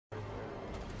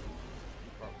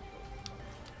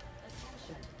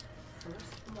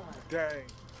Dang,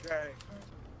 dang.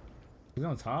 He's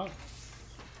on top?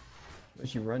 Where'd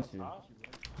she run to?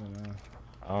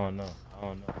 I don't know.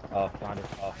 Oh, found it.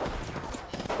 Oh.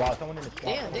 Wow, someone in the spot.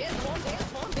 Damn, damn.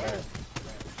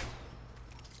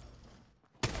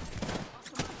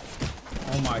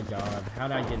 Oh my god,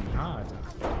 how'd I get knocked?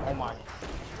 Oh my.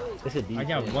 It's a D. I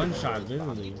got one shot,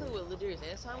 literally. You played with Ladarius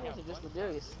and Simon, or just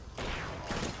Ladarius?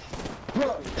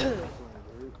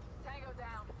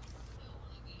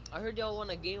 I heard y'all won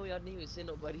a game where y'all didn't even see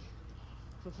nobody.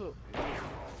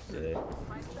 Yeah.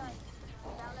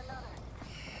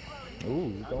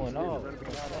 Ooh, going off.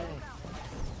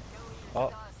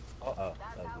 Oh. Oh. That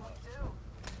was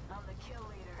I'm the kill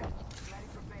leader. Ready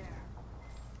for bear.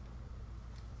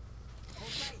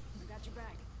 Okay, I got your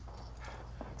back.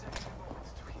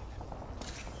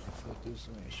 Fuck this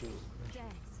man, shit.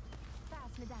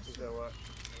 Is that what?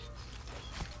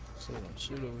 Say don't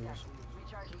shoot over here.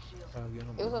 Recharging shields. Trying to get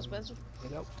him. It was on Spencer.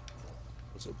 Get out.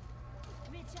 What's up?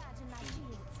 Recharging my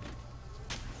shields.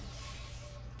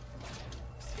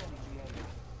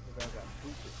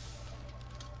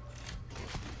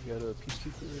 You got a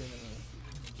peacekeeper and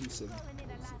a G7. Calling in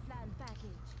a lifeline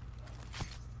package.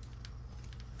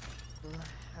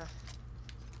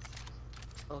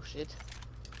 Oh shit.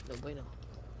 No bueno.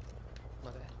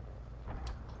 My bad.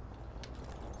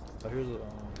 Oh, here's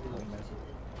a message.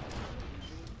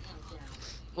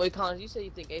 Wait, Collins, you said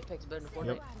you think Apex is better than Fortnite?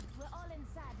 Yep. We're all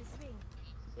inside this ring.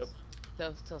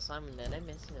 Yep. Tell Simon that. I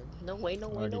miss him. No way, no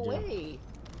way, Already no did. way.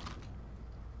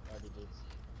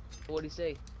 What'd he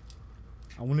say?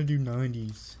 I wanna do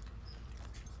 90s.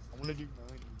 I wanna do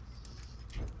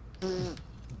 90s.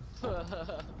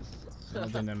 I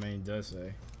don't think that man does say.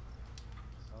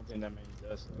 I don't think that man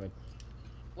does. But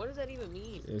What does that even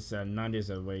mean? it's 90s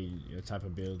a way, a type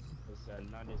of build. It's 90s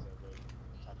a way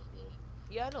type of build.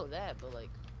 Yeah, I know that, but like,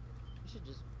 you should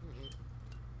just.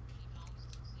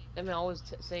 That man always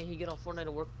saying he get on Fortnite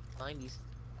to work 90s.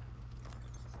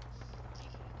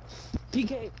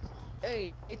 PK!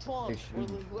 Hey, Atwan! Hey, shoot.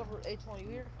 Whoever, Atwan, you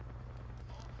here?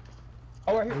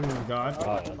 Oh, right here. Oh god.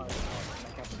 Atwan,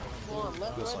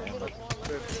 left, right, middle, Atwan,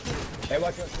 left, Hey,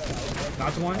 watch out.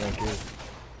 Knocked one? right.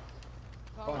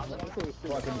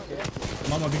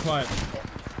 Mama, be quiet.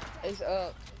 It's,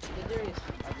 Ladarius.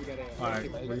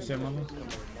 Alright, what you say, Mama?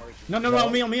 No,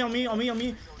 on me.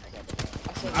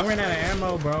 I ran out of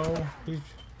ammo, bro. He's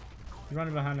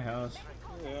running behind the house.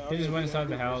 He just went inside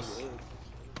the house.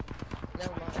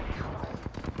 Never mind.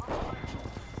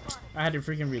 I had to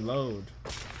freaking reload.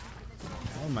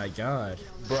 Oh my god.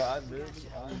 Bro, I literally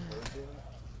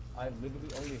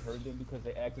only heard them because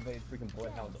they activated freaking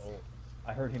Bloodhound's ult.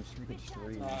 I heard him screaming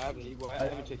straight. I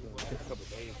haven't checked in a couple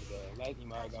days, but last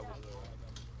time I got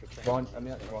was Ron,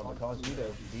 because you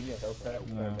the DD health pack,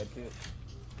 that's it.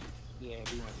 yeah, we went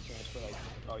to transfer. Like,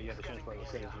 oh, you have to transfer your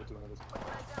credits to another.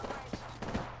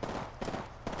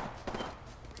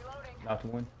 Knocked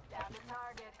one. Down to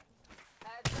target.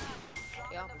 Heads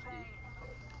up. Yeah,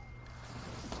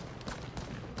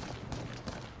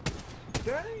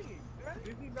 Dang!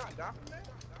 Did he not die from that?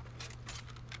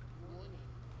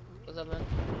 what's up, man?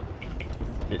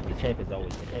 The champ is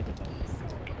always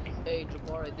Hey,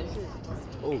 Jabari, this is.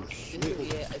 Oh shit. This is,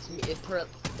 yeah, it's me.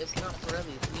 It's not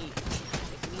Pirelli, it's me.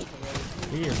 It's me,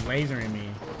 Pirelli. He is lasering me.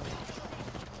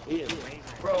 He is.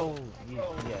 Bro, yeah.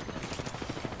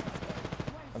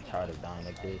 I'm tired of dying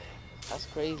like this. That's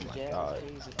crazy, my Jack. God.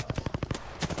 That's crazy.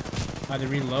 I had to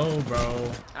reload,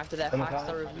 bro. After that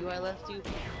 5-star review I left you.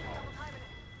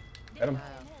 Get him.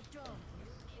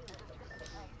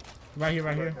 Right here.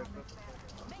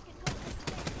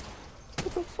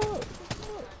 What the fuck?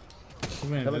 He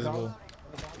went invisible.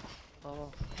 Oh,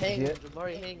 hang, Yeah.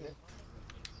 Jabari, hang.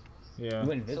 Yeah. You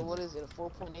went So invisible. what is it? A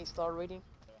 4.8 star rating?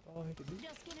 Oh, he could do-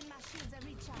 Just getting my shields a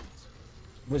recharge.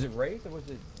 Was it Wraith or was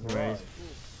it Wraith.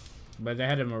 But they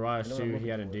had a Mirage No, too. I'm He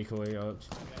had a looking decoy up.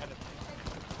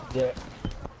 Yeah.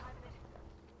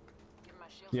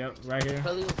 Yep, right here.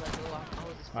 Pirelli was like, oh, I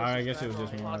was his first I guess it was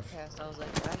subscriber just on Mirage. the podcast. I was like,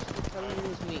 actually, Pirelli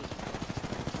was me.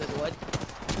 Like, what?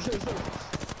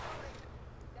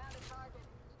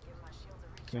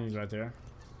 He's right there.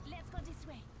 Let's go this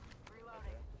way.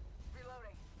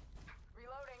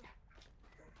 Reloading.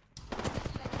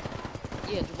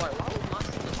 Yeah, Jabari, why was my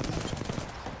son?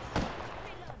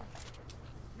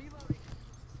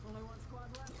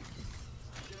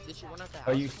 Did she run out the house?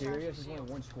 Are you serious? There's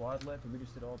only one squad left and we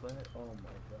just did all that? Oh my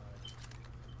god.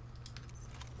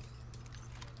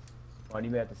 Why do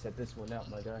you have to set this one out,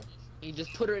 my guy? You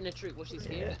just put her in a tree. Was she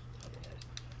scared?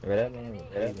 Yeah, that man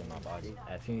was in my body.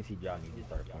 As soon as he dropped me, he just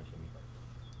started punching me.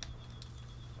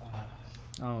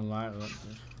 I don't like it.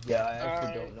 Yeah, I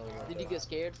actually don't know. Like, Did you get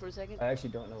scared for a second? I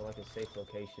actually don't know like a safe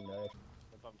location though.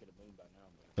 They probably could have moved by now,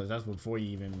 but Cause that's before you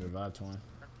even revived one.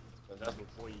 that's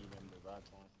before you even revived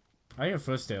one. I hear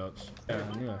footsteps. Yeah,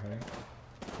 okay.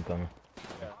 I'm coming.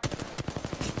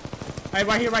 Hey,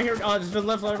 right here, right here. Just the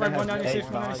left, right, 196,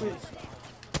 196.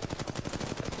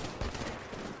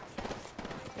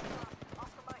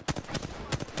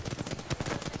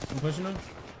 I'm pushing him.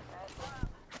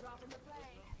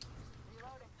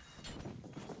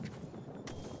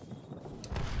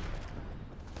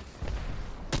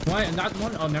 What? Not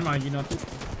one? Oh, never mind. You know.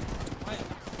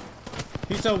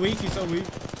 He's so weak. He's so weak.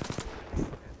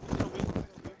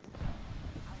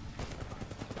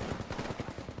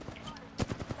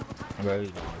 There's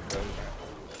a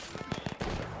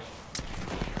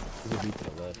beat to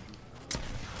the left.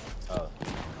 Oh.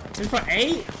 He's for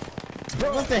 8?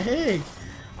 Bro, what the heck?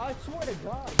 I swear to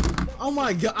God. Oh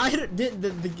my God! I hit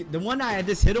the one I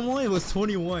just hit him on. It was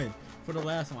 21 for the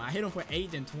last one. I hit him for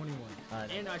 8 and 21,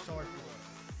 and I charged.